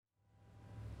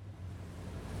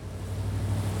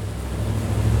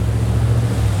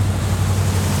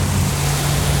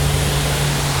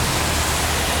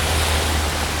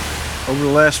Over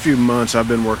the last few months, I've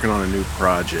been working on a new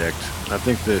project. I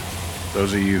think that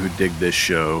those of you who dig this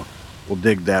show will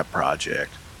dig that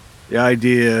project. The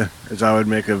idea is I would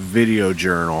make a video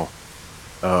journal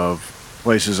of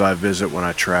places I visit when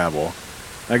I travel.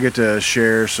 I get to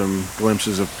share some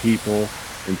glimpses of people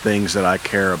and things that I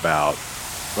care about.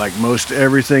 Like most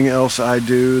everything else I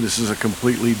do, this is a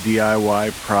completely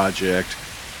DIY project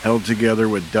held together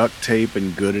with duct tape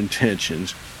and good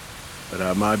intentions.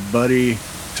 But my buddy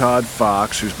Todd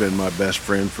Fox, who's been my best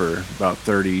friend for about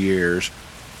 30 years,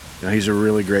 he's a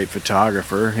really great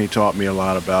photographer. He taught me a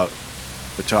lot about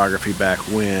photography back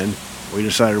when. We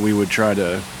decided we would try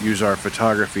to use our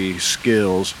photography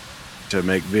skills to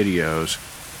make videos.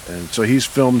 And so he's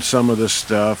filmed some of this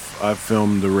stuff, I've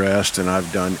filmed the rest, and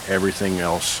I've done everything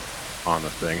else on the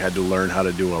thing. Had to learn how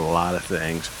to do a lot of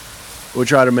things. We'll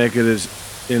try to make it as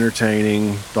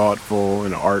entertaining, thoughtful,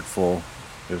 and artful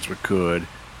as we could.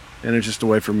 And it's just a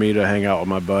way for me to hang out with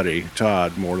my buddy,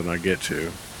 Todd, more than I get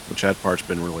to, which that part's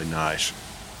been really nice.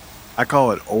 I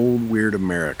call it Old Weird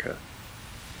America.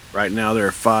 Right now there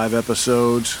are 5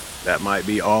 episodes. That might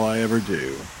be all I ever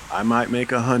do. I might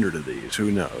make 100 of these, who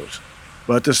knows.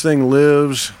 But this thing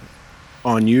lives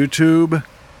on YouTube.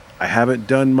 I haven't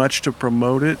done much to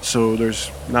promote it, so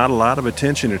there's not a lot of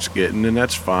attention it's getting, and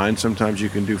that's fine. Sometimes you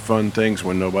can do fun things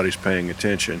when nobody's paying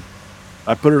attention.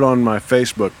 I put it on my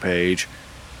Facebook page.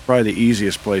 Probably the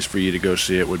easiest place for you to go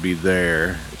see it would be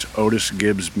there. It's Otis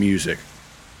Gibbs Music.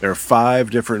 There are 5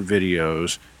 different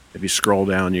videos. If you scroll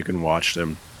down, you can watch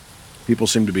them. People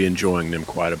seem to be enjoying them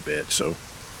quite a bit, so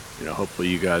hopefully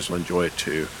you guys will enjoy it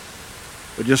too.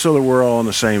 But just so that we're all on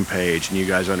the same page and you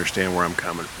guys understand where I'm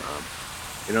coming from.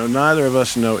 Neither of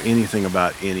us know anything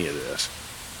about any of this.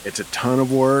 It's a ton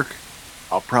of work.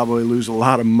 I'll probably lose a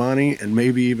lot of money and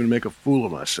maybe even make a fool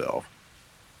of myself.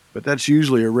 But that's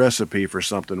usually a recipe for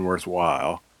something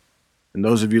worthwhile. And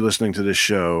those of you listening to this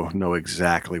show know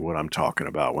exactly what I'm talking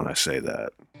about when I say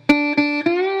that.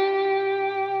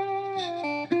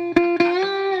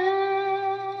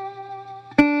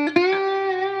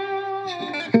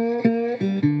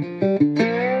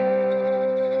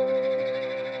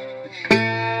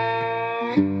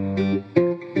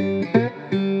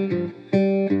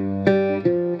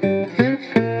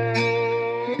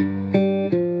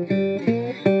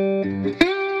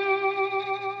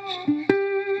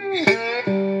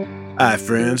 Hi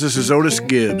friends, this is Otis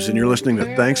Gibbs and you're listening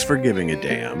to Thanks for Giving a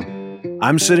Damn.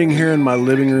 I'm sitting here in my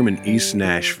living room in East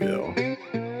Nashville.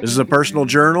 This is a personal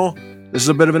journal. This is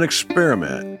a bit of an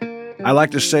experiment. I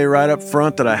like to say right up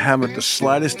front that I haven't the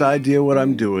slightest idea what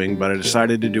I'm doing, but I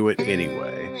decided to do it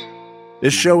anyway.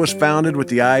 This show was founded with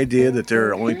the idea that there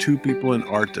are only 2 people in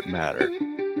art that matter.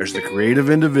 There's the creative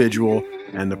individual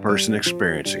and the person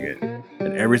experiencing it,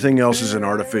 and everything else is an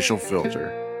artificial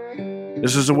filter.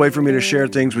 This is a way for me to share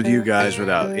things with you guys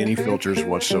without any filters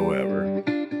whatsoever.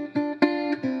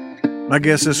 My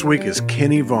guest this week is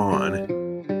Kenny Vaughan.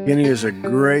 Kenny is a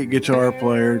great guitar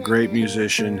player, great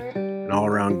musician, an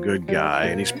all-around good guy,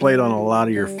 and he's played on a lot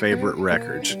of your favorite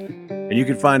records. And you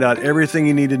can find out everything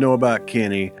you need to know about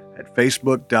Kenny at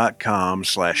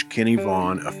facebook.com/Kenny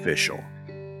Vaughan Official.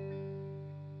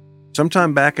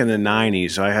 Sometime back in the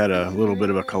 90s, I had a little bit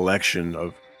of a collection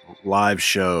of live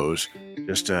shows,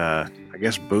 just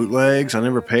bootlegs. I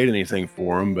never paid anything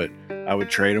for them, but I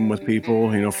would trade them with people,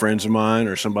 friends of mine,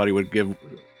 or somebody would give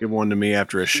one to me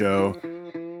after a show.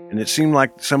 And it seemed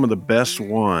like some of the best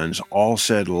ones all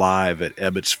said live at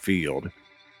Ebbets Field.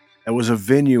 It was a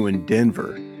venue in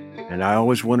Denver, and I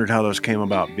always wondered how those came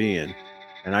about being.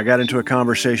 And I got into a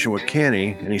conversation with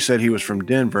Kenny, and he said he was from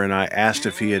Denver, and I asked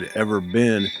if he had ever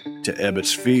been to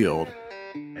Ebbets Field.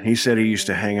 And he said he used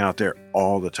to hang out there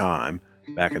all the time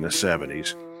back in the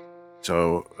 70s.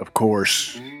 So, of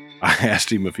course, I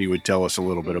asked him if he would tell us a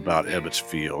little bit about Ebbets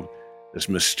Field, this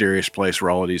mysterious place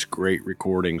where all of these great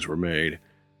recordings were made.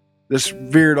 This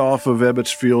veered off of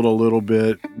Ebbets Field a little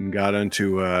bit and got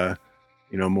into,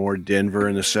 more Denver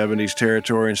in the 70s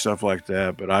territory and stuff like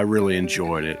that, but I really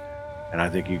enjoyed it, and I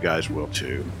think you guys will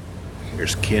too.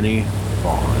 Here's Kenny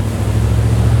Vaughan.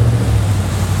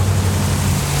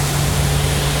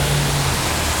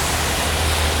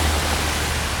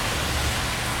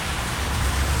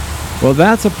 Well,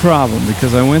 that's a problem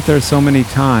because I went there so many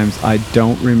times, I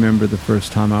don't remember the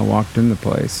first time I walked in the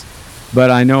place.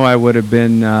 But I know I would have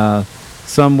been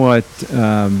somewhat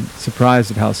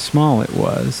surprised at how small it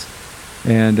was.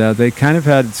 And they kind of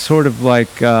had sort of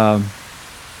like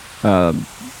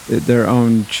their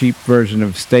own cheap version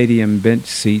of stadium bench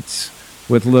seats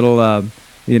with little,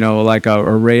 like a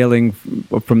railing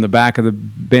from the back of the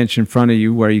bench in front of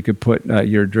you where you could put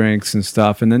your drinks and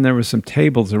stuff. And then there were some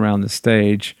tables around the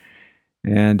stage.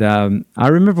 And I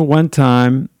remember one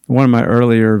time, one of my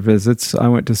earlier visits, I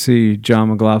went to see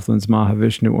John McLaughlin's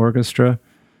Mahavishnu Orchestra,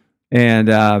 and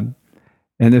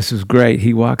this was great.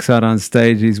 He walks out on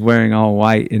stage. He's wearing all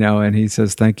white, and he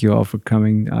says, "Thank you all for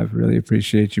coming. I really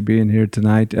appreciate you being here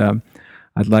tonight.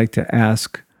 I'd like to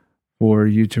ask for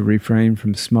you to refrain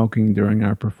from smoking during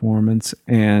our performance,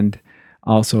 and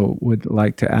also would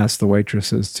like to ask the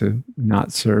waitresses to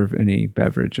not serve any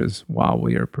beverages while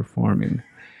we are performing."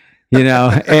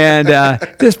 And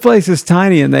this place is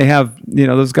tiny, and they have,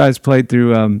 those guys played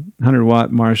through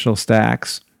 100-watt Marshall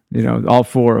stacks, all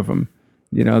four of them.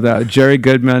 Jerry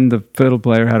Goodman, the fiddle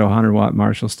player, had a 100-watt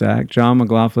Marshall stack. John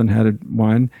McLaughlin had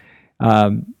one.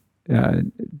 The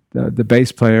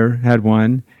bass player had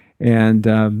one, and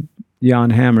Jan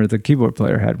Hammer, the keyboard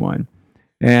player, had one,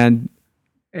 and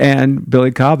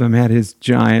Billy Cobham had his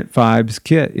giant Fibes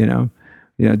kit,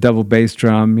 double bass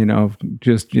drum,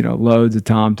 just loads of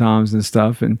tom toms and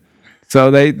stuff, and so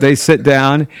they sit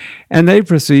down and they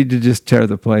proceed to just tear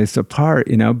the place apart,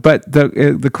 But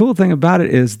the cool thing about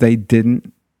it is they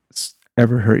didn't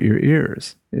ever hurt your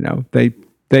ears,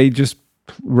 They just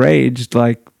raged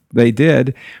like they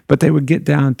did, but they would get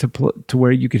down to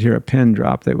where you could hear a pin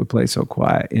drop. They would play so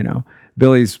quiet,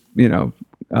 Billy's,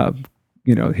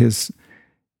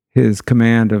 his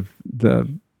command of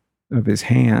his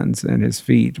hands and his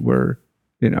feet were,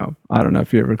 I don't know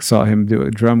if you ever saw him do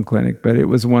a drum clinic, but it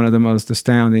was one of the most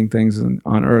astounding things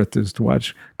on earth is to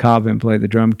watch Cobham play the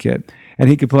drum kit. And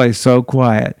he could play so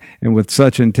quiet and with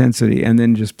such intensity and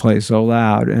then just play so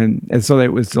loud. And so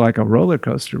it was like a roller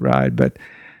coaster ride. But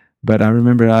I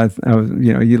remember I was,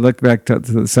 you look back to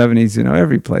the 70s,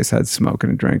 every place had smoking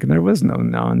and drink, and there was no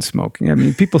non-smoking. I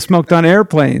mean, people smoked on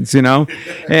airplanes, and,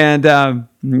 that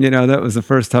was the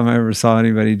first time I ever saw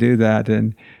anybody do that.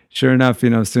 And sure enough,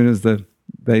 as soon as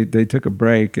they took a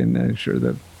break, and sure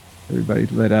that everybody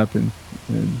lit up and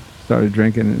started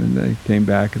drinking, and then they came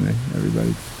back and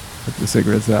everybody took the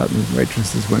cigarettes out, and the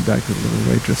waitresses went back to the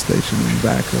little waitress station in the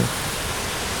back there.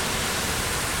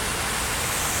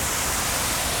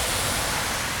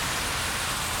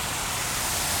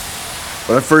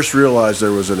 When I first realized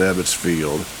there was an Ebbets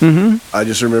Field, I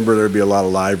just remember there'd be a lot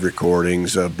of live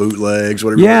recordings, bootlegs,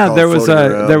 whatever. Yeah, there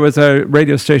was a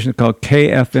radio station called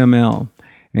KFML,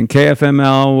 and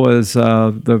KFML was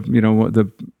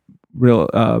the real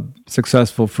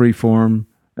successful freeform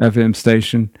FM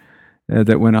station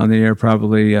that went on the air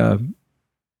probably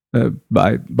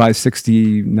by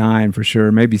 '69 for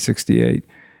sure, maybe '68,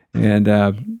 and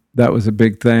that was a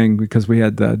big thing because we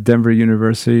had the Denver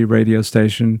University radio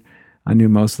station. I knew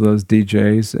most of those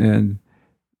DJs, and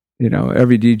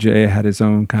every DJ had his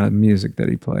own kind of music that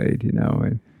he played, and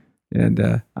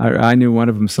I knew one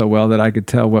of them so well that I could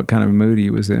tell what kind of mood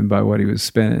he was in by what he was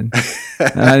spinning.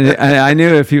 I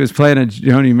knew if he was playing a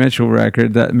Joni Mitchell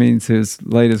record, that means his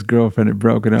latest girlfriend had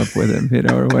broken up with him,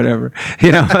 or whatever.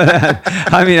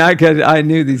 I mean, I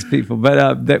knew these people, but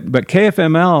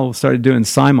KFML started doing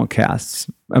simulcasts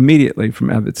immediately from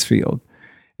Ebbets Field,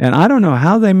 and I don't know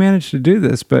how they managed to do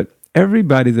this, but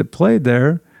everybody that played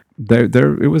there,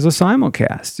 it was a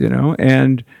simulcast,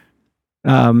 and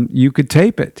you could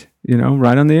tape it,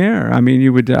 right on the air. I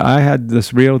mean, I had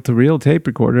this reel-to-reel tape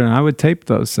recorder, and I would tape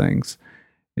those things.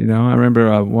 I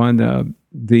remember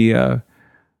the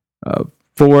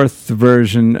fourth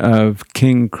version of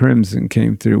King Crimson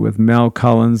came through with Mel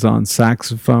Collins on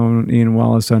saxophone, Ian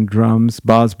Wallace on drums,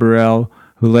 Boz Burrell,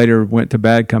 who later went to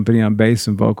Bad Company on bass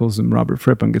and vocals, and Robert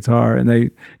Fripp on guitar, and they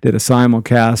did a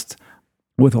simulcast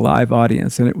with a live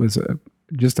audience, and it was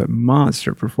just a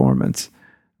monster performance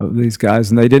of these guys,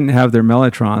 and they didn't have their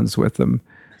Mellotrons with them,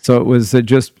 so it was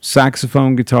just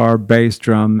saxophone, guitar, bass,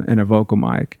 drum, and a vocal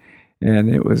mic,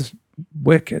 and it was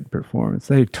wicked performance.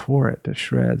 They tore it to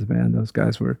shreds, man. Those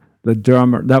guys were the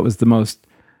drummer. That was the most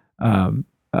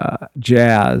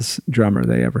jazz drummer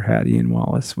they ever had. Ian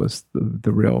Wallace was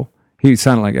the real. He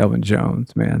sounded like Elvin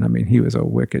Jones, man. I mean, he was a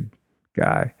wicked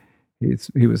guy.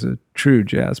 He was a true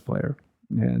jazz player,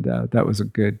 and that was a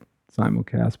good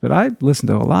simulcast. But I listened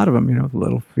to a lot of them,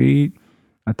 Little Feat.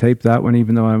 I taped that one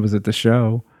even though I was at the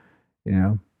show.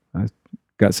 I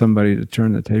got somebody to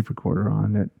turn the tape recorder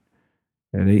on at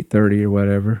 8:30 or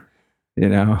whatever,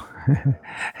 and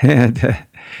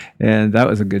that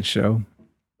was a good show.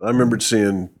 I remembered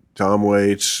seeing Tom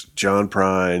Waits, John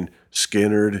Prine,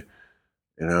 Skynyrd.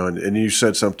 And you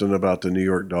said something about the New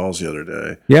York Dolls the other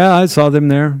day. Yeah, I saw them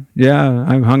there. Yeah,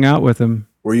 I hung out with them.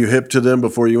 Were you hip to them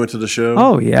before you went to the show?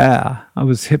 Oh, yeah. I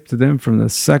was hip to them from the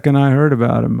second I heard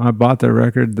about them. I bought their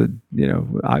record.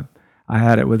 I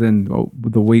had it within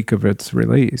the week of its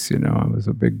release. I was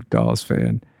a big Dolls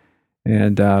fan.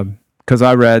 And because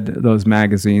I read those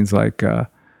magazines. Like there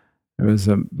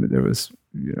was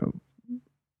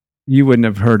you wouldn't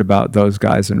have heard about those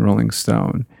guys in Rolling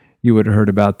Stone. You would have heard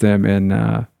about them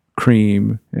in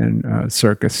Cream and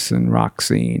Circus and Rock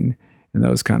Scene and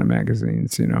those kind of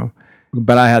magazines.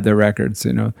 But I had their records.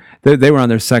 They were on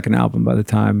their second album by the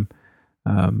time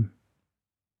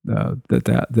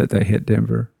that they hit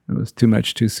Denver. It was Too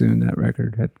Much Too Soon. That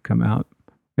record had come out.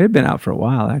 It had been out for a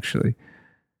while, actually.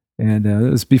 And it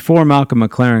was before Malcolm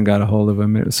McLaren got a hold of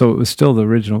him. So it was still the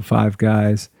original five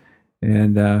guys.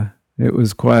 And it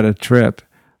was quite a trip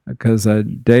because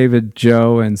David,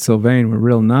 Joe, and Sylvain were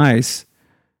real nice.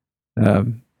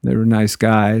 They were nice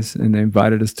guys, and they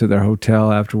invited us to their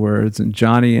hotel afterwards. And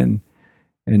Johnny and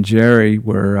Jerry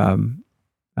were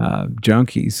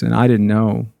junkies, and I didn't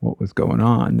know what was going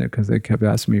on because they kept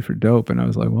asking me for dope, and I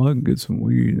was like, well, I can get some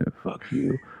weed. Fuck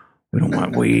you. We don't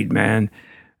want weed, man.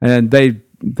 And they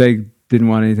didn't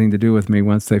want anything to do with me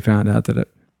once they found out that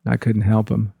I couldn't help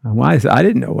them. I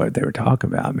didn't know what they were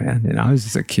talking about, man. I was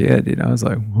just a kid. I was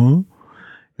like, huh?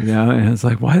 And I was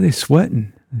like, why are they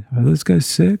sweating? Are those guys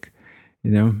sick?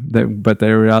 But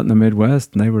they were out in the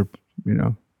Midwest, and they were,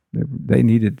 they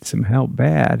needed some help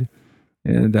bad.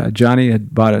 And Johnny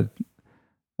had bought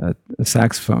a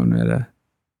saxophone at a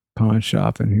pawn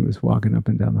shop, and he was walking up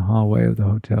and down the hallway of the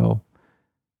hotel,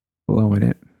 blowing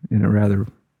it in a rather,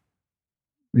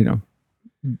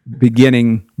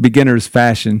 beginner's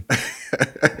fashion.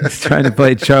 He's trying to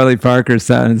play Charlie Parker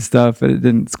sound and stuff, but it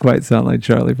didn't quite sound like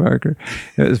Charlie Parker.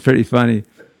 It was pretty funny.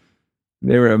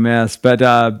 They were a mess, but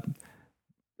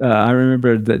I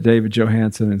remember that David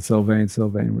Johansen and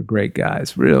Sylvain were great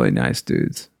guys, really nice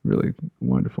dudes, really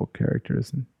wonderful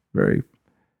characters, and very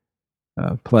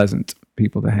pleasant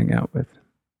people to hang out with.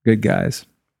 Good guys.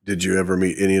 Did you ever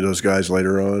meet any of those guys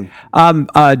later on?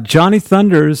 Johnny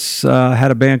Thunders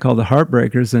had a band called the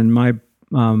Heartbreakers, and my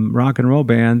rock and roll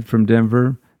band from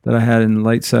Denver that I had in the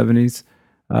late 70s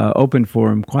opened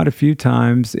for him quite a few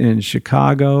times in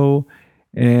Chicago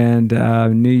and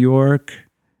New York.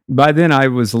 By then, I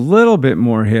was a little bit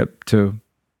more hip to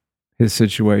his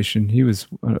situation. He was,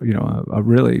 a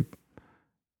really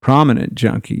prominent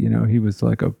junkie. He was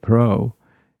like a pro.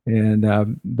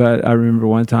 And but I remember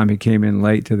one time he came in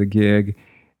late to the gig,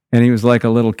 and he was like a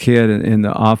little kid in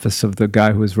the office of the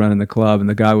guy who was running the club, and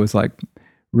the guy was like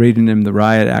reading him the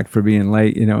riot act for being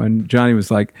late. And Johnny was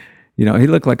like, he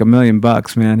looked like $1 million,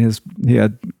 man. He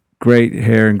had great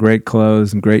hair and great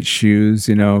clothes and great shoes,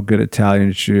 good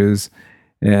Italian shoes.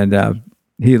 And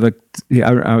he looked,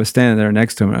 I was standing there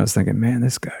next to him, and I was thinking, man,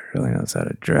 this guy really knows how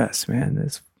to dress, man.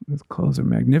 His clothes are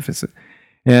magnificent.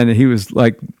 And he was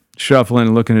like shuffling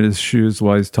and looking at his shoes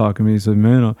while he's talking to me. He said,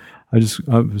 man, I was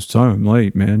sorry I'm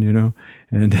late, man,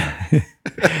 And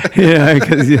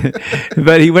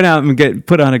but he went out and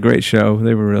put on a great show.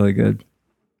 They were really good.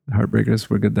 The Heartbreakers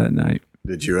were good that night.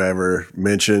 Did you ever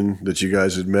mention that you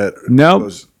guys had met? Nope.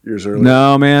 Those years earlier?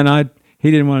 No, man.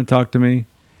 He didn't want to talk to me.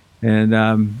 And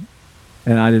I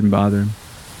didn't bother him.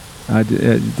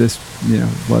 This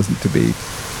wasn't to be.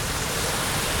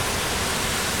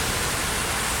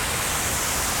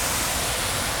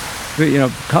 But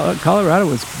Colorado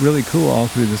was really cool all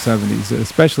through the 70s,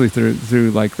 especially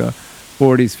through like the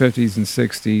 40s, 50s, and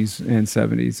 60s and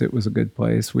 70s. It was a good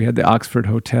place. We had the Oxford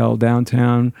Hotel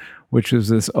downtown, which was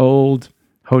this old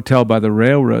hotel by the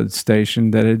railroad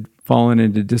station that had fallen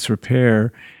into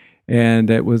disrepair. And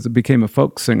it became a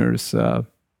folk singers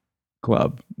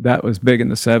club. That was big in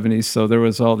the 70s. So there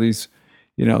was all these,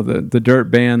 the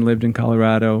Dirt Band lived in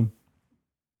Colorado.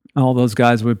 All those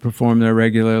guys would perform there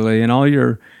regularly. And all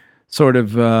your sort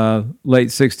of late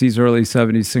 60s, early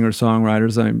 70s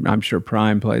singer-songwriters, I'm sure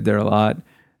Prime played there a lot.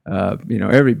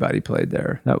 Everybody played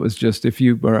there. That was just, if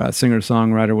you were a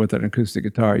singer-songwriter with an acoustic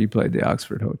guitar, you played the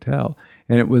Oxford Hotel.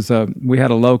 And it was, we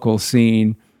had a local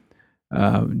scene.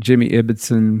 Jimmy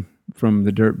Ibbotson from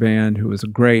the Dirt Band, who was a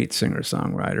great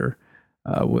singer-songwriter,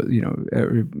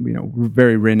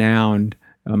 very renowned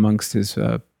amongst his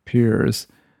peers.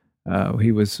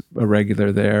 He was a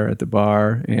regular there at the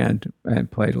bar and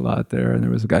played a lot there. And there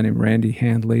was a guy named Randy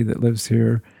Handley that lives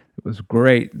here. It was a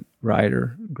great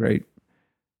writer, great.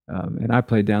 And I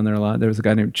played down there a lot. There was a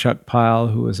guy named Chuck Pyle,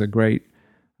 who was a great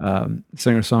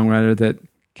singer-songwriter that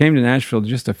came to Nashville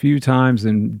just a few times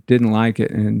and didn't like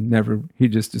it, and he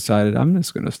just decided, I'm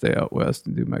just going to stay out west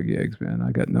and do my gigs, man.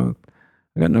 I got no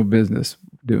business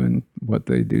doing what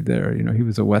they do there. He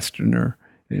was a Westerner,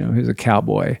 he was a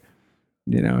cowboy,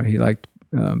 he liked,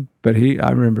 but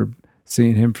I remember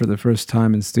seeing him for the first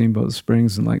time in Steamboat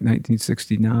Springs in like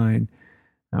 1969.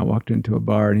 I walked into a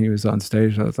bar and he was on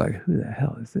stage. I was like, who the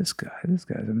hell is this guy? This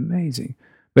guy's amazing.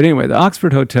 But anyway, the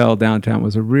Oxford Hotel downtown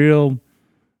was a real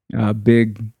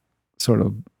big sort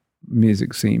of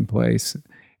music scene place.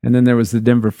 And then there was the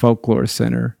Denver Folklore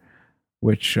Center,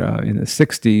 which in the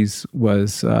 60s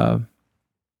was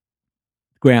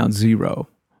ground zero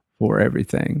for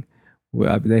everything.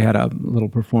 They had a little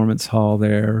performance hall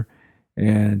there,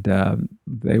 and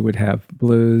they would have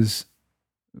blues,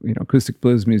 acoustic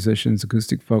blues musicians,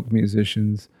 acoustic folk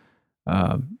musicians,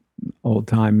 old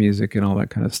time music, and all that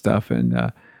kind of stuff. And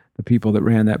the people that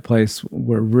ran that place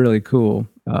were really cool.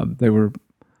 They were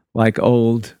like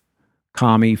old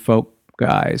commie folk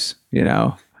guys,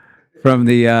 from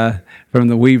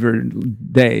the Weaver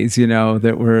days,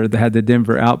 that had the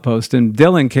Denver outpost. And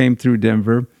Dylan came through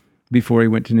Denver before he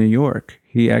went to New York.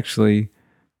 He actually,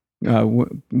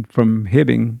 from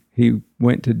Hibbing, he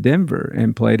went to Denver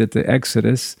and played at the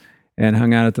Exodus and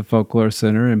hung out at the Folklore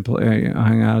Center and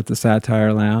hung out at the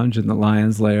Satire Lounge and the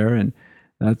Lion's Lair. And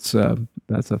that's a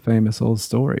famous old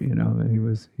story.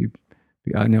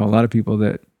 I know a lot of people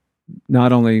that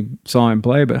not only saw him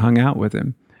play, but hung out with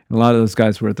him. A lot of those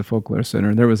guys were at the Folklore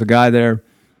Center. There was a guy there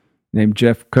named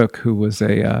Jeff Cook who was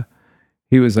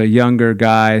he was a younger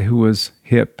guy who was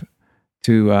hip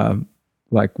to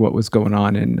like what was going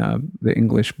on in the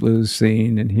English blues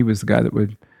scene, and he was the guy that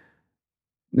would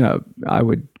I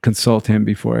would consult him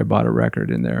before I bought a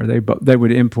record in there. They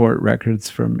would import records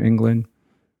from England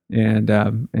and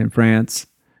France,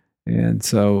 and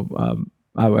so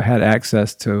I had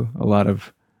access to a lot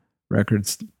of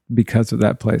records because of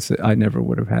that place that I never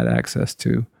would have had access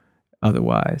to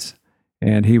otherwise.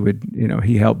 And he would,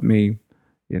 he helped me,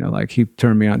 like he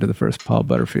turned me on to the first Paul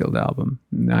Butterfield album.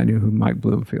 And I knew who Mike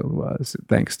Bloomfield was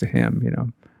thanks to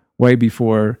him, way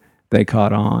before they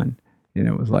caught on.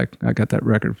 It was like I got that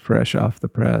record fresh off the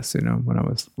press, when I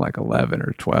was like 11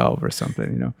 or 12 or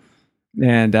something,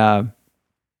 And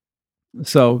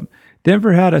so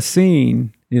Denver had a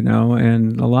scene,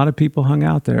 and a lot of people hung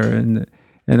out there.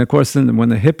 And of course, then when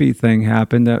the hippie thing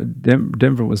happened,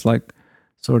 Denver was like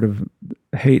sort of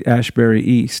Haight-Ashbury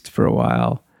East for a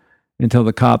while until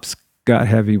the cops got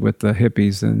heavy with the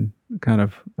hippies and kind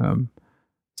of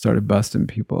started busting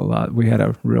people a lot. We had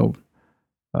a real,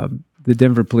 the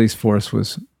Denver police force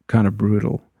was kind of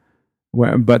brutal,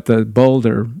 but the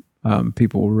Boulder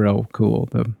people were real cool.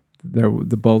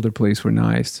 The Boulder police were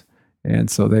nice.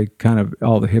 And so they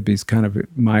all the hippies kind of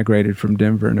migrated from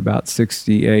Denver in about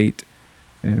 68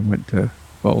 and went to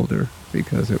Boulder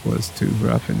because it was too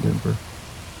rough in Denver.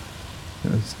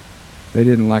 Because they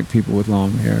didn't like people with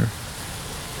long hair.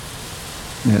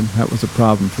 And that was a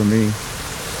problem for me.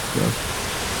 So.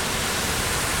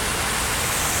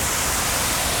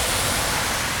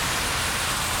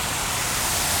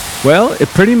 Well, it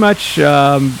pretty much,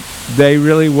 they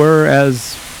really were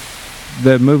as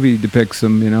the movie depicts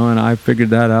them, and I figured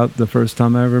that out the first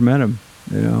time I ever met them.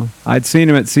 I'd seen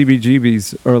him at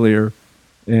CBGB's earlier,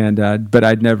 and but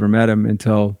I'd never met him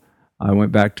until I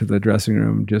went back to the dressing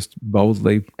room, just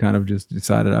boldly kind of just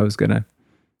decided I was going to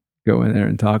go in there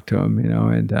and talk to him,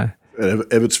 and at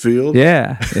Ebbets Field.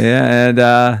 Yeah. And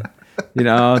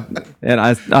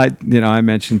and I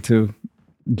mentioned to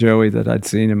Joey that I'd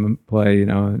seen him play,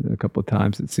 a couple of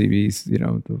times at CB's,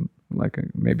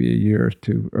 maybe a year or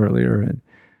two earlier, and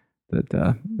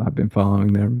that I've been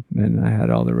following them, and I had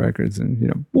all the records,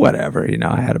 and whatever,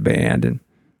 I had a band, and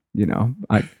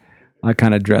I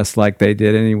kind of dressed like they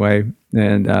did anyway,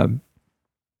 and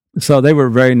so they were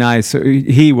very nice.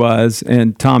 He was,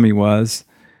 and Tommy was.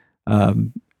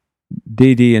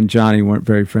 Dee Dee and Johnny weren't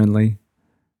very friendly,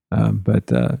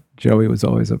 but Joey was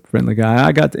always a friendly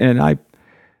guy.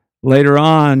 Later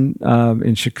on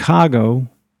in Chicago,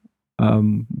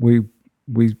 we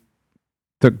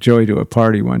took Joey to a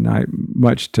party one night,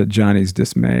 much to Johnny's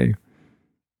dismay.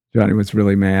 Johnny was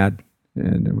really mad,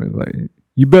 and we were like,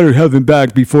 "You better have him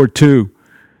back before 2."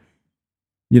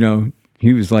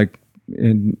 He was like,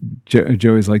 and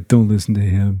Joey's like, "Don't listen to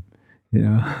him."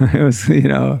 It was,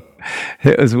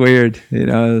 it was weird. It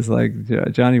was like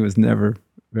Johnny was never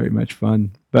very much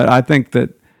fun, but I think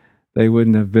that they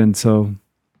wouldn't have been so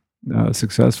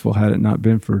successful had it not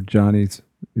been for Johnny's,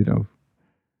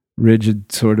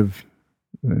 rigid sort of,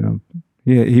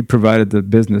 he provided the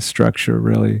business structure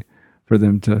really for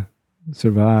them to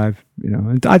survive,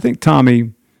 and I think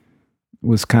Tommy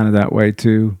was kind of that way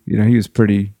too. He was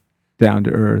pretty down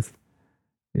to earth,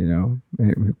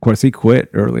 of course he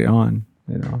quit early on,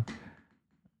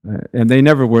 and they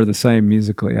never were the same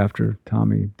musically after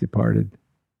Tommy departed.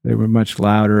 They were much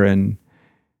louder and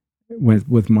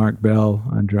with Mark Bell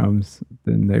on drums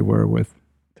than they were with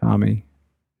Tommy.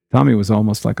 Tommy was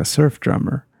almost like a surf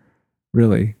drummer,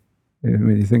 really.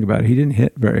 When you think about it, he didn't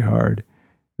hit very hard.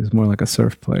 was more like a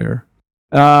surf player.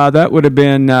 That would have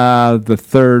been the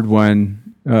third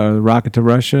one, Rocket to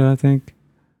Russia, I think.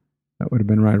 That would have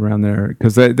been right around there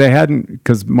because they hadn't,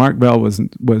 because Mark Bell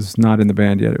was not in the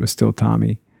band yet. It was still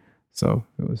Tommy, so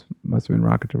must have been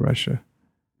Rocket to Russia.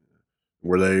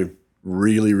 Were they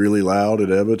really, really loud at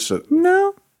Ebbets?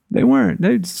 No, they weren't.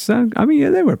 They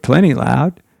were plenty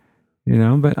loud,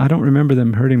 but I don't remember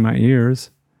them hurting my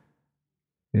ears.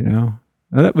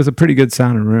 That was a pretty good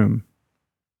sounding room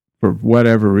for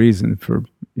whatever reason, for,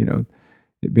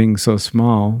 it being so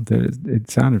small that it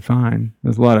sounded fine.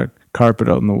 There's a lot of carpet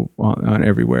on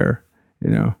everywhere,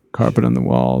 carpet on the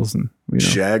walls and,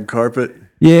 Shag carpet?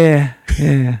 Yeah.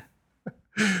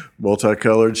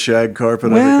 Multicolored shag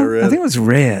carpet, well, I think it was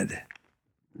red.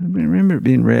 I remember it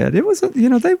being red. It was,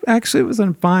 it was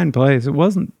a fine place. It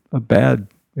wasn't a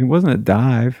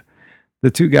dive.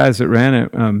 The two guys that ran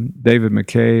it, David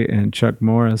McKay and Chuck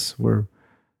Morris, were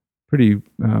pretty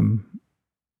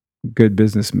good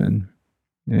businessmen,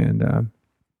 and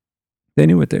they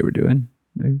knew what they were doing.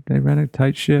 They ran a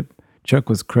tight ship. Chuck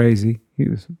was crazy. He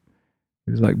was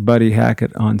like Buddy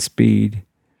Hackett on speed.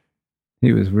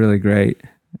 He was really great,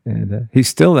 and he's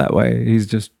still that way. He's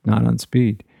just not on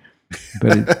speed.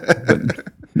 But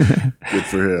good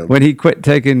for him. When he quit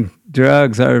taking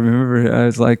drugs, I remember I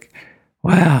was like,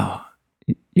 "Wow,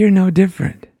 you're no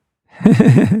different.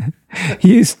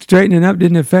 You straightening up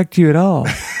didn't affect you at all."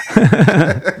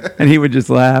 And he would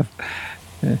just laugh,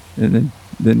 and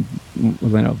then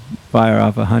fire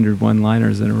off 100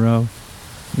 one-liners in a row.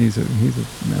 He's an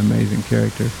amazing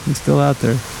character. He's still out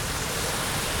there.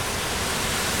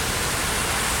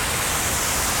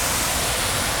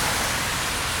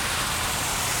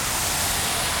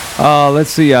 Let's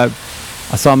see. I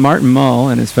saw Martin Mull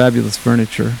and his Fabulous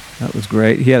Furniture. That was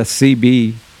great. He had a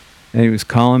CB, and he was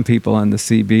calling people on the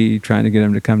CB, trying to get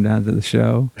them to come down to the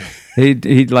show.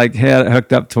 He'd like had it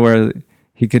hooked up to where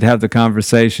he could have the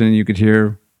conversation, and you could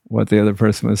hear what the other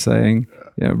person was saying.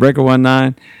 Breaker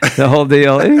 19, the whole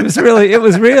deal. It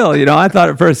was real. I thought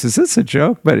at first, is this a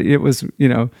joke? But it was,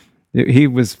 he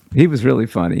was really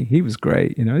funny. He was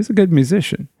great. He's a good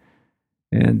musician,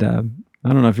 and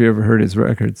I don't know if you ever heard his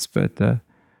records, but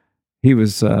he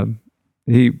was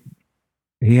he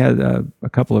had a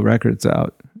couple of records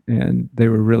out, and they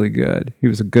were really good. He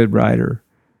was a good writer,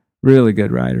 really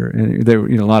good writer, and they were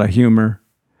a lot of humor,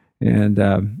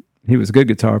 and he was a good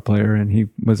guitar player, and he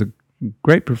was a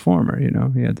great performer. He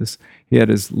had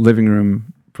his living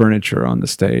room furniture on the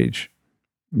stage,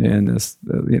 and this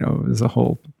it was a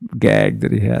whole gag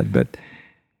that he had, but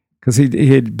because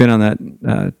he had been on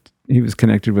that. He was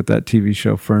connected with that TV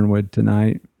show Fernwood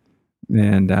Tonight,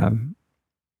 and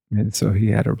so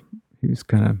he had a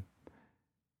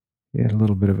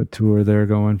little bit of a tour there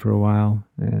going for a while,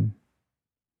 and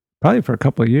probably for a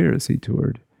couple of years he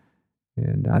toured.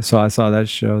 And I saw that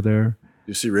show there.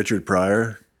 You see Richard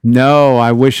Pryor? No,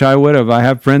 I wish I would have. I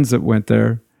have friends that went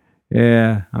there.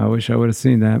 Yeah, I wish I would have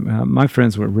seen that. My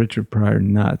friends were Richard Pryor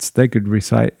nuts. They could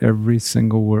recite every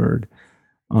single word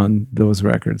on those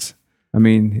records. I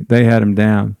mean, they had him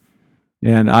down,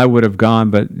 and I would have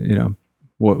gone, but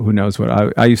who knows what?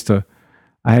 I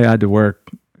had to work.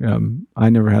 I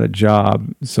never had a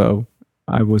job, so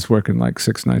I was working like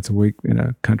 6 nights a week in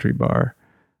a country bar,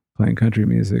 playing country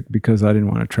music because I didn't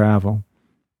want to travel.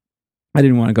 I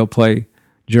didn't want to go play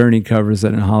Journey covers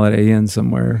at a Holiday Inn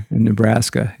somewhere in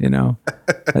Nebraska.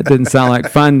 That didn't sound like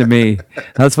fun to me.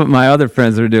 That's what my other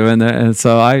friends were doing, and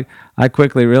so I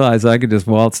quickly realized I could just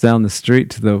waltz down the street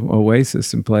to the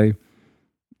Oasis and play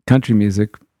country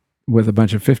music with a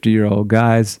bunch of 50-year-old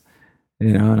guys,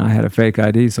 and I had a fake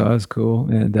ID, so I was cool,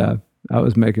 and I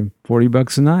was making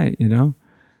 $40 a night,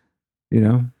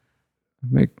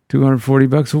 make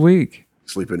 $240 a week.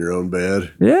 Sleep in your own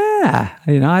bed. Yeah,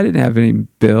 I didn't have any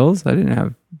bills. I didn't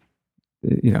have,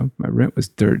 my rent was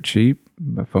dirt cheap.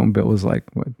 My phone bill was like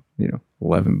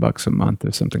 $11 a month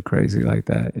or something crazy like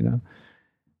that,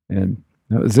 And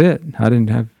that was it. I didn't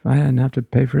have to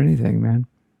pay for anything, man.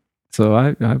 So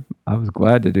I was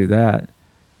glad to do that.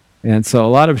 And so a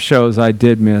lot of shows I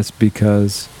did miss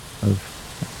because of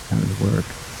having to work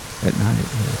at night.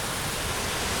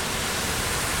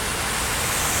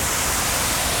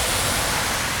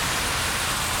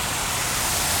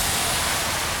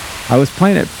 I was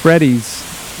playing at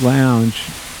Freddie's Lounge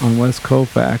on West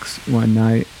Colfax one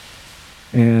night,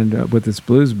 and with this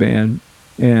blues band.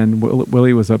 And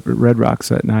Willie was up at Red Rocks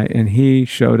that night, and he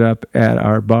showed up at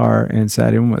our bar and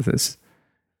sat in with us.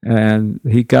 And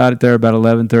he got there about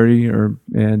 11:30,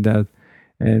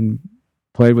 and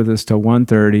played with us till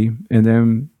 1:30, and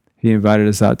then he invited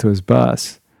us out to his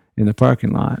bus in the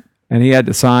parking lot. And he had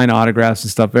to sign autographs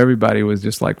and stuff. Everybody was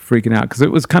just like freaking out because it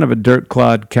was kind of a dirt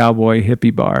clod cowboy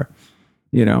hippie bar,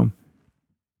 you know.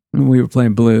 And we were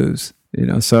playing blues, you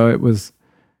know. So it was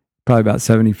probably about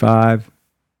 75,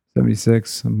 76,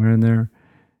 somewhere in there.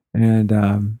 And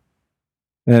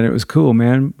it was cool,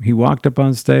 man. He walked up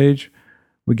on stage.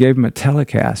 We gave him a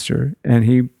Telecaster, and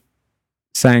he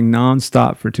sang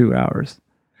nonstop for 2 hours.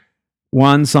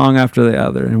 One song after the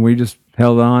other. And we just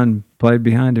held on and played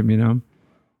behind him, you know.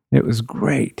 It was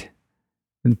great.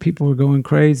 And people were going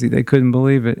crazy. They couldn't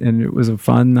believe it. And it was a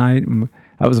fun night. And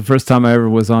that was the first time I ever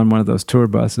was on one of those tour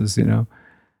buses, you know.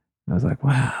 I was like,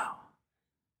 wow,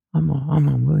 I'm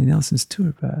on Willie Nelson's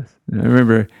tour bus. And I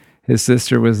remember his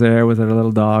sister was there with her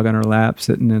little dog on her lap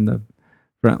sitting in the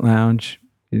front lounge,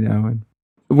 you know. And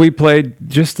we played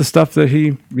just the stuff that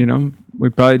he, you know, we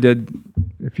probably did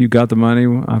If You Got the Money,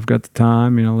 I've Got the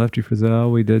Time, you know, Lefty Frizzell.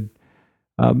 We did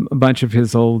a bunch of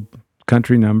his old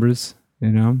country numbers, you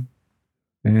know,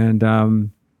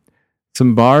 and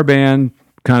some bar band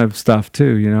kind of stuff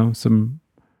too, you know.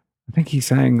 I think he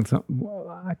sang,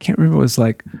 I can't remember,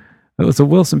 it was a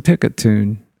Wilson Pickett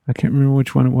tune. I can't remember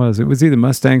which one it was. It was either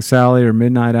Mustang Sally or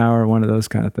Midnight Hour, one of those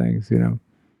kind of things, you know.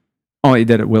 Oh, he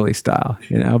did it Willie style,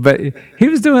 you know, but he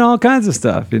was doing all kinds of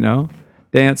stuff, you know,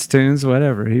 dance tunes,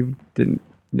 whatever. He didn't,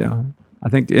 you know, I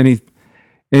think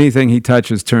anything he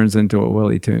touches turns into a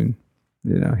Willie tune.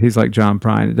 You know, he's like John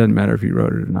Prine. It doesn't matter if he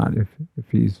wrote it or not. If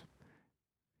he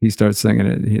starts singing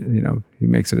it, he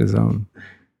makes it his own.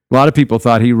 A lot of people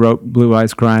thought he wrote Blue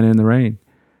Eyes Crying in the Rain.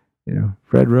 You know,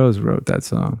 Fred Rose wrote that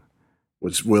song.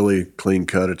 Was Willie clean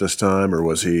cut at this time, or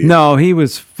was he? No, he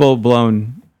was full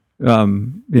blown.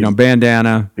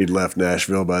 Bandana. He'd left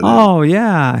Nashville by then. Oh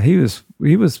yeah, he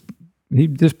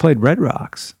just played Red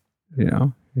Rocks. You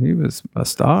know, he was a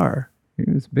star. He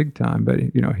was big time,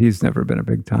 but you know, he's never been a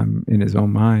big time in his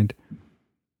own mind.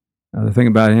 The thing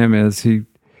about him is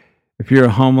if you're a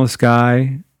homeless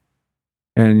guy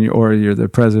or you're the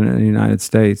president of the United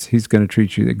States, he's going to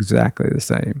treat you exactly the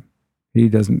same. He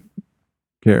doesn't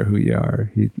care who you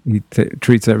are. He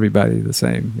treats everybody the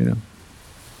same, you know.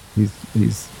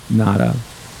 He's not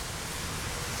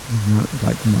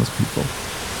like most people.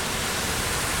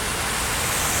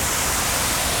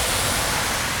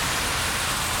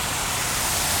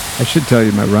 I should tell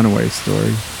you my Runaways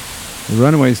story. The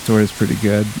Runaways story is pretty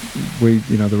good.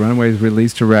 The Runaways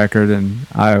released a record, and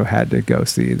I had to go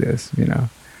see this. You know,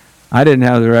 I didn't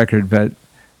have the record, but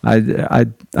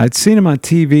I'd seen him on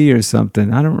TV or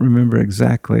something. I don't remember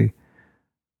exactly,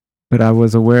 but I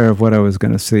was aware of what I was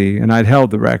going to see, and I'd held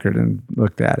the record and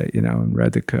looked at it, you know, and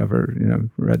read the cover, you know,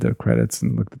 read the credits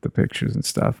and looked at the pictures and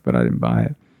stuff, but I didn't buy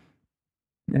it.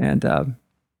 And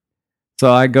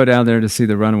so I go down there to see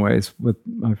the Runaways with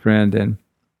my friend, and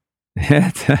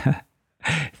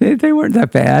they weren't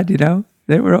that bad, you know.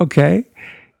 They were okay,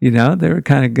 you know. They were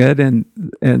kind of good,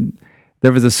 and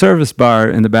there was a service bar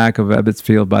in the back of Ebbets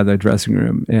Field by the dressing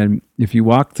room, and if you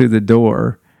walk through the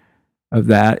door of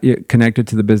that, it connected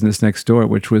to the business next door,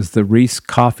 which was the Reese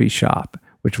Coffee Shop,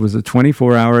 which was a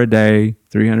 24-hour a day,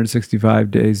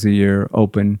 365 days a year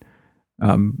open,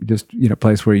 just, you know,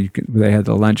 place where they had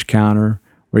the lunch counter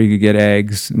where you could get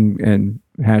eggs and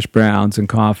hash browns and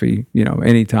coffee, you know,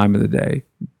 any time of the day,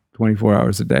 24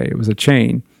 hours a day. It was a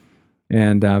chain,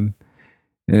 and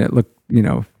it looked, you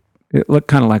know,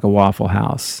 kind of like a Waffle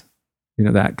House, you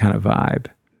know, that kind of vibe,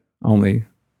 only,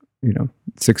 you know,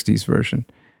 60s version.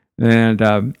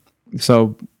 And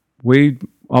so we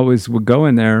always would go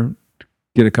in there,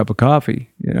 get a cup of coffee,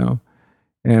 you know.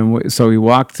 And so we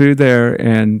walked through there,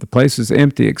 and the place was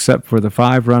empty except for the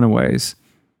 5 Runaways.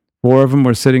 4 of them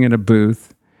were sitting in a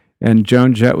booth, and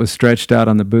Joan Jett was stretched out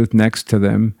on the booth next to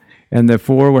them. And the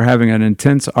 4 were having an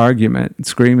intense argument,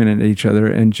 screaming at each other,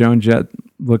 and Joan Jett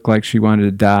looked like she wanted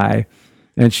to die.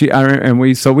 And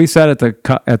we sat at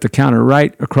the counter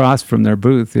right across from their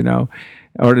booth, you know,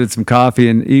 ordered some coffee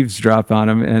and eavesdropped on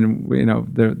them, and you know,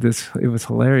 it was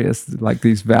hilarious, like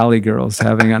these Valley girls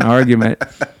having an argument,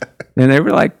 and they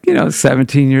were like, you know,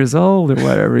 17 years old or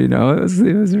whatever, you know. It was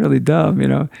really dumb, you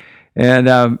know, and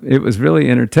it was really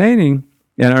entertaining.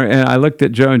 And I looked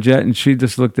at Joan Jett, and she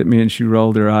just looked at me, and she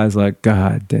rolled her eyes like,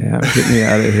 God damn, get me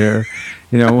out of here,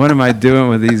 you know, what am I doing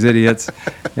with these idiots?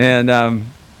 And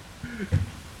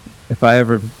if I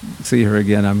ever see her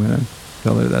again, I'm gonna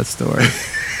tell her that story.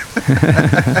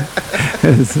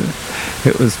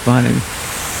 It was funny.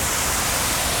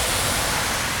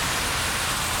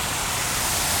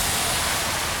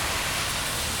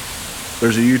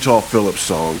 There's a Utah Phillips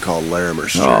song called Larimer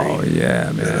Street. Oh,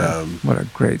 yeah, man. And, what a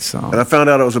great song. And I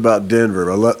found out it was about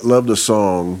Denver. I love the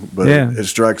song, but it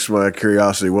strikes my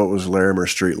curiosity. What was Larimer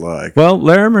Street like? Well,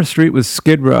 Larimer Street was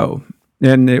Skid Row,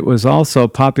 and it was also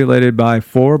populated by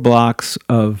 4 blocks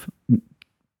of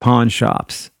pawn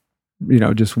shops,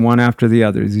 just one after the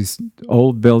other. These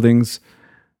old buildings.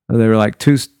 They were like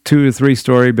 2 to 3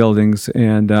 story buildings,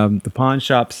 and the pawn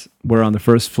shops were on the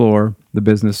first floor, the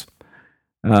business,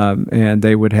 and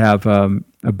they would have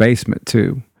a basement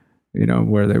too,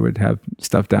 where they would have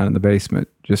stuff down in the basement,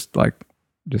 just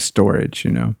storage,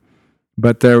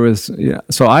 But there was,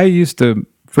 so I used to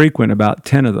frequent about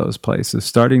 10 of those places.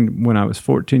 Starting when I was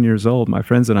 14 years old, my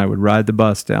friends and I would ride the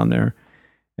bus down there,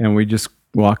 and we just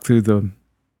walk through the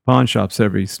pawn shops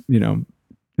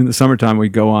in the summertime, we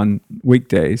go on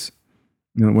weekdays.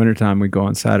 In the wintertime, we go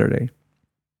on Saturday.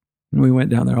 And we went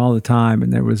down there all the time,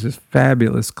 and there was just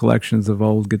fabulous collections of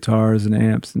old guitars and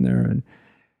amps in there. And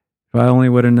if I only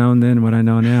would have known then what I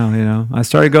know now, I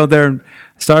started going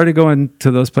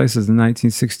to those places in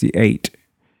 1968.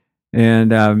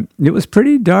 And it was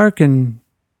pretty dark, and,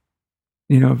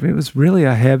 it was really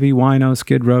a heavy wino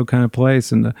Skid Row kind of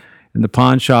place. And the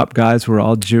pawn shop guys were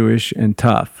all Jewish and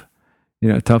tough.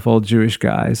 Tough old Jewish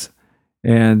guys.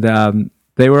 And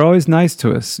they were always nice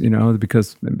to us,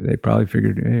 because they probably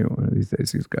figured, hey, one of these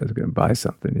days these guys are going to buy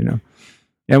something,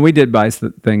 And we did buy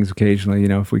things occasionally,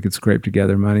 if we could scrape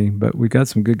together money. But we got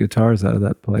some good guitars out of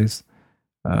that place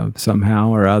somehow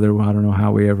or other. I don't know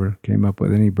how we ever came up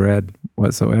with any bread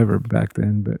whatsoever back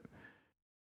then. But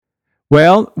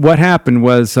well, what happened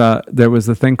was there was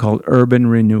a thing called urban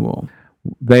renewal.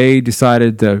 They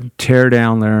decided to tear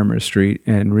down Larimer Street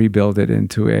and rebuild it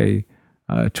into a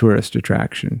tourist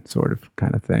attraction sort of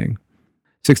kind of thing.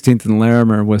 16th and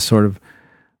Larimer was sort of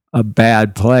a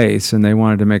bad place, and they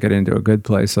wanted to make it into a good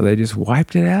place, so they just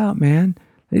wiped it out, man.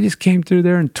 They just came through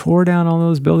there and tore down all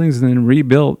those buildings and then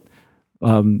rebuilt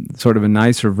sort of a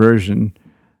nicer version,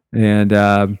 and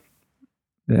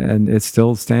it's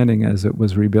still standing as it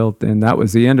was rebuilt, and that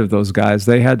was the end of those guys.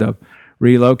 They had to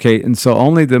relocate, and so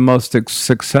only the most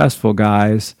successful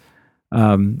guys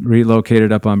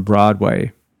relocated up on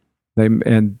Broadway.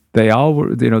 They all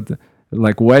were,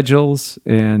 like Wedgell's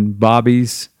and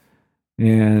Bobby's,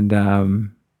 and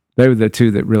they were the 2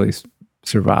 that really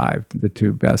survived, the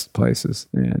 2 best places.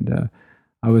 And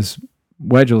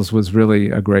Wedgell's was really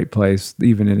a great place,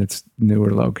 even in its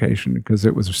newer location, because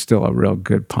it was still a real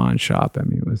good pawn shop. I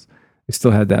mean, it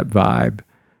still had that vibe.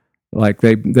 Like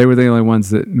they were the only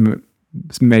ones that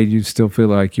made you still feel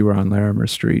like you were on Larimer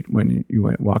Street when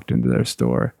you walked into their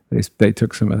store. They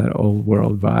took some of that old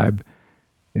world vibe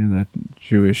and that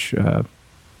Jewish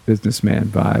businessman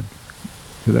vibe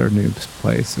to their new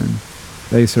place, and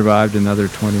they survived another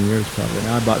 20 years probably.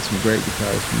 Now I bought some great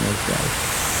guitars from those guys.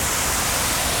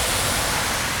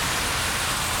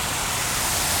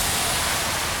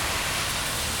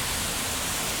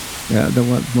 Yeah,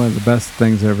 one of the best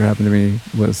things that ever happened to me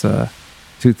was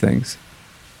 2 things.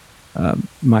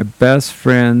 My best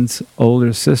friend's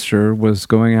older sister was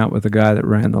going out with a guy that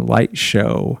ran the light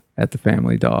show at the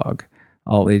Family Dog,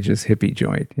 all ages hippie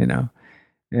joint,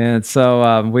 And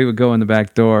so we would go in the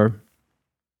back door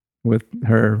with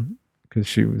her because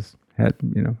she had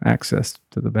access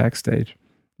to the backstage.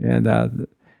 And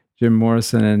Jim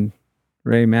Morrison and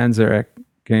Ray Manzarek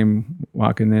came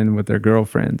walking in with their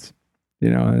girlfriends,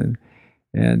 and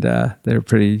they were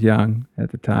pretty young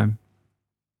at the time.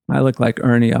 I looked like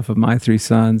Ernie off of My Three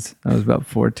Sons. I was about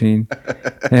 14,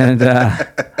 and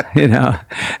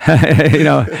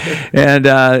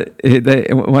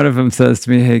one of them says to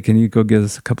me, "Hey, can you go get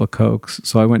us a couple of Cokes?"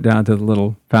 So I went down to the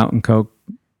little fountain Coke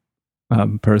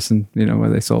person, where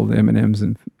they sold M&Ms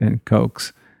and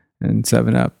Cokes and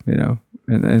 7-Up, in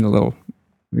a little,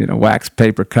 wax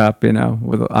paper cup,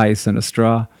 with ice and a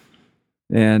straw.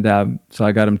 And so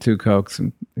I got him 2 Cokes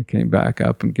and came back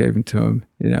up and gave them to him,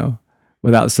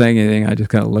 without saying anything. I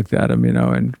just kind of looked at him,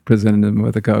 and presented him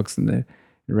with the Cokes. And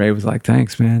Ray was like,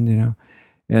 "Thanks, man,"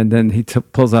 And then he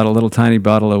pulls out a little tiny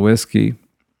bottle of whiskey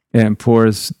and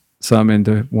pours some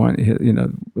into one, a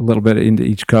little bit into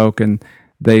each Coke. And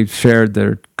they shared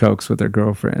their Cokes with their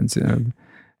girlfriends,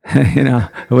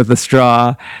 with a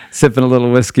straw, sipping a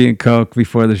little whiskey and Coke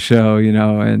before the show,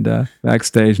 and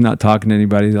backstage, not talking to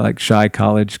anybody, like shy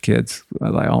college kids,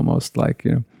 like almost like,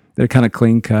 they're kind of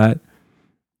clean cut.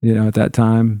 At that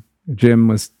time,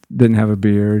 Jim didn't have a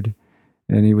beard,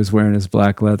 and he was wearing his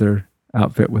black leather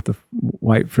outfit with the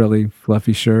white frilly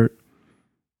fluffy shirt,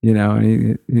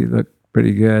 and he looked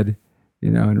pretty good,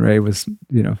 and Ray was,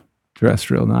 dressed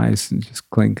real nice and just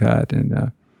clean cut,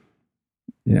 and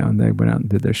and they went out and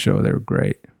did their show. They were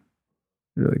great.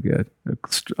 really good.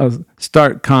 A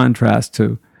stark contrast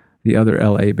to the other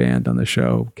LA band on the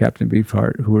show, Captain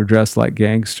Beefheart, who were dressed like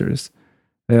gangsters.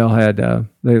 They all had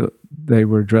they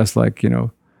were dressed like, they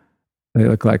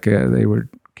looked like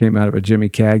came out of a Jimmy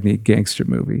Cagney gangster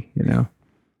movie.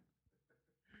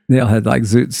 They all had like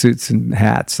suits and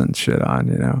hats and shit on,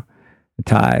 and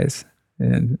ties,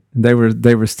 and they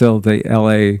were still the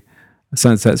LA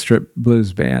Sunset Strip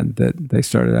blues band that they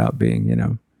started out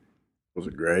being. Was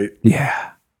it great?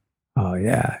 Yeah. Oh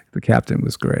yeah, the Captain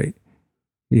was great.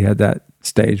 He had that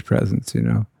stage presence,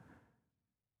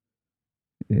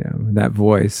 that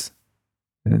voice,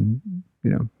 and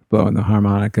blowing the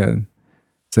harmonica and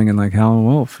singing like Howlin'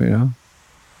 Wolf.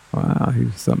 Wow, he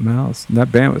was something else. And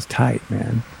that band was tight,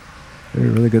 man. They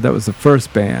were really good. That was the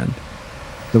first band,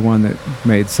 the one that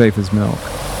made Safe as Milk.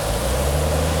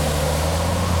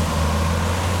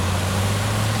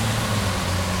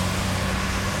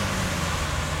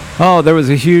 Oh, there was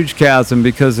a huge chasm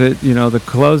because the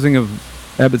closing of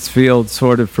Ebbets Field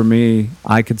sort of, for me,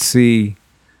 I could see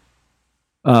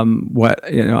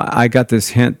I got this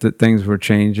hint that things were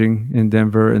changing in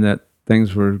Denver and that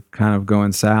things were kind of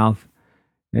going south.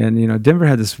 And, Denver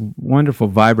had this wonderful,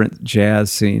 vibrant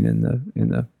jazz scene in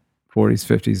the 40s,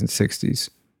 50s, and 60s.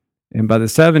 And by the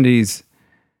 70s,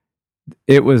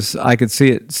 I could see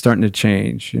it starting to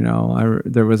change.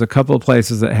 There was a couple of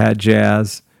places that had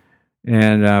jazz.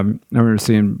 And I remember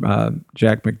seeing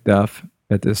Jack McDuff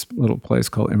at this little place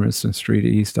called Emerson Street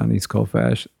East on East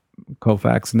Colfax.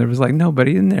 And there was like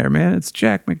nobody in there, man. It's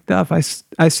Jack McDuff.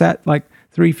 I sat like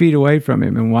 3 feet away from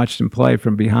him and watched him play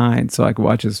from behind so I could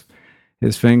watch his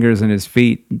fingers and his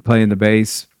feet playing the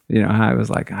bass. I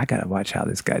was like, I got to watch how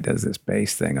this guy does this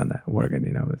bass thing on that organ.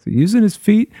 Is he using his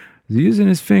feet? Is he using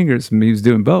his fingers? And he was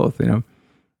doing both,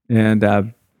 And,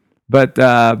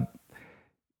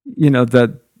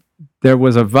 there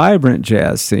was a vibrant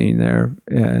jazz scene there.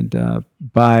 And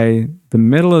by the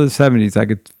middle of the 70s, I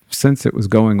could sense it was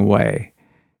going away.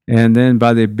 And then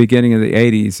by the beginning of the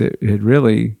 80s, it had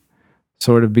really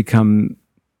sort of become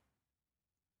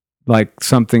like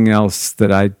something else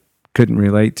that I couldn't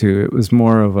relate to. It was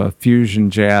more of a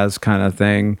fusion jazz kind of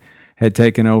thing, had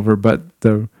taken over, but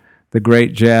the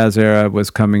great jazz era was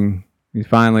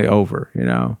finally over,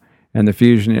 and the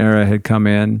fusion era had come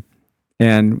in.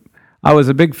 And I was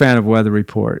a big fan of Weather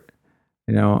Report.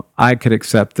 I could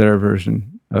accept their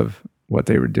version of what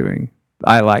they were doing.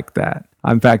 I like that.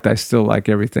 In fact, I still like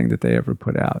everything that they ever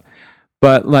put out.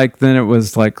 But then it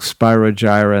was like Spyro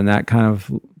Gyra and that kind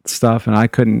of stuff, and I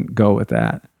couldn't go with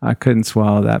that. I couldn't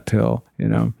swallow that pill.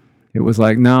 It was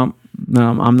like, no,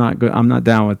 I'm not good. I'm not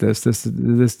down with this. This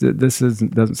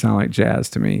doesn't sound like jazz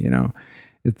to me.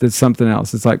 It's something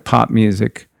else. It's like pop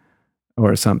music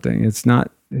or something. It's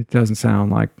not. It doesn't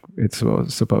sound like it's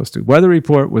supposed to. Weather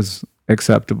Report was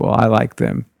acceptable. I like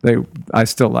them. I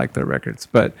still like their records,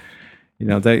 but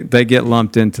they get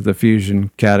lumped into the fusion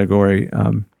category.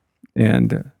 I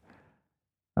don't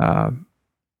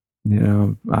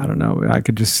know. I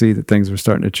could just see that things were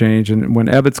starting to change. And when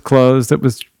Ebbets closed, there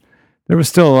was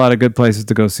still a lot of good places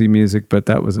to go see music, but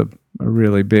that was a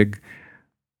really big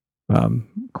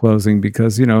closing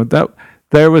because that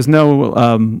there was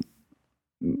no.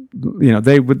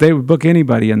 They would book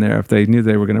anybody in there if they knew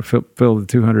they were going to fill the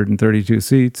 232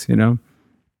 seats,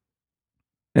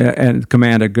 and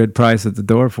command a good price at the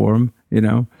door for them,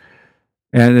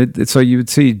 And so you would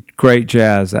see great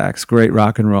jazz acts, great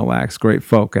rock and roll acts, great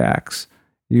folk acts.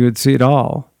 You would see it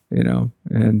all,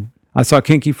 And I saw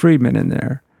Kinky Friedman in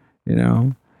there,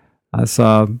 I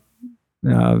saw,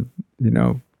 McCoy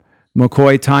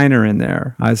Tyner in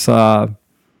there. I saw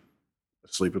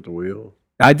Asleep at the Wheel.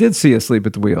 I did see Asleep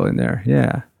at the Wheel in there,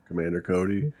 yeah. Commander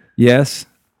Cody. Yes,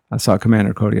 I saw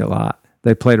Commander Cody a lot.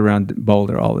 They played around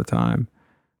Boulder all the time.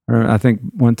 I think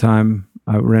one time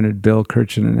I rented Bill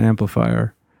Kirchen an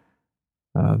amplifier.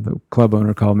 The club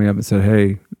owner called me up and said,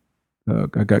 "Hey, I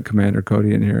got Commander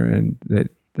Cody in here, and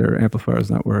their amplifier's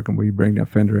not working. Will you bring that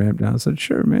Fender amp down?" I said,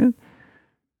 "Sure, man."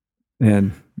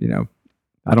 And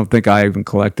I don't think I even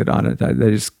collected on it.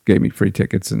 They just gave me free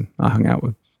tickets, and I hung out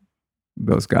with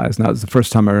those guys. And that was the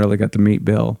first time I really got to meet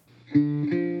Bill.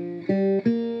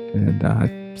 And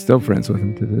I'm still friends with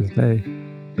him to this day.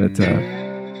 But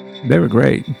they were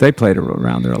great. They played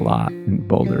around there a lot, in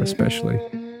Boulder especially.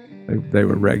 They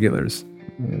were regulars.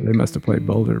 They must have played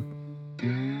Boulder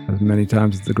as many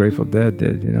times as the Grateful Dead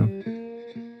did,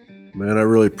 Man, I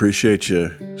really appreciate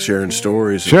you sharing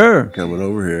stories. Sure. And coming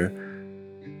over here.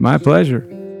 My pleasure.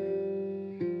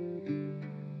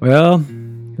 Well,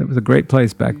 it was a great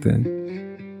place back then.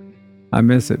 I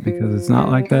miss it because it's not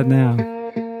like that now.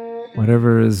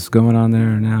 Whatever is going on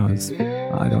there now is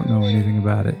I don't know anything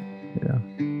about it. Yeah.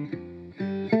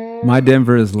 My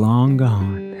Denver is long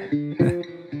gone.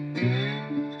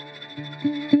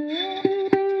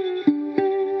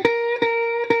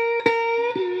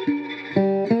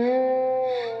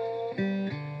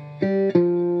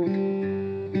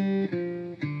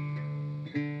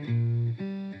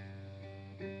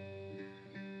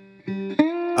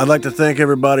 I'd like to thank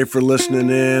everybody for listening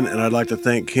in, and I'd like to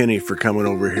thank Kenny for coming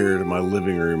over here to my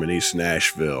living room in East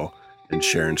Nashville and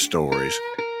sharing stories.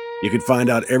 You can find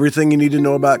out everything you need to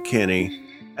know about Kenny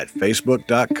at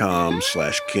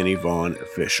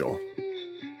facebook.com/KennyVaughnOfficial.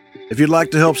 If you'd like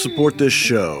to help support this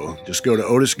show, just go to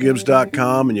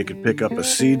otisgibbs.com and you can pick up a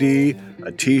CD,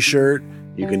 a t-shirt.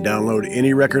 You can download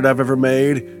any record I've ever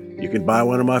made. You can buy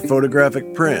one of my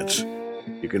photographic prints.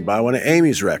 You can buy one of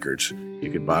Amy's records. You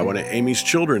can buy one of Amy's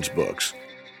children's books.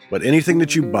 But anything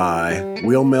that you buy,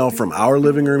 we'll mail from our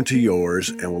living room to yours,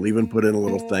 and we'll even put in a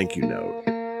little thank you note.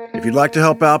 If you'd like to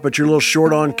help out but you're a little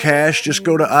short on cash, just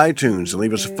go to iTunes and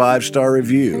leave us a 5-star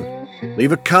review.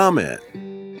 Leave a comment.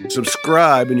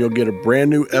 Subscribe and you'll get a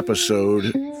brand new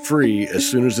episode free as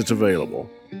soon as it's available.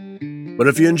 But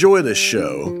if you enjoy this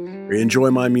show, or you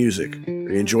enjoy my music, or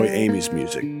you enjoy Amy's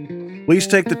music, please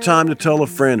take the time to tell a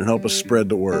friend and help us spread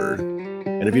the word.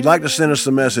 And if you'd like to send us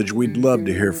a message, we'd love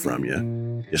to hear from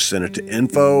you. Just send it to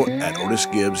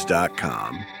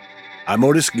info@otisgibbs.com. I'm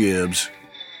Otis Gibbs.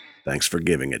 Thanks for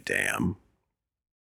giving a damn.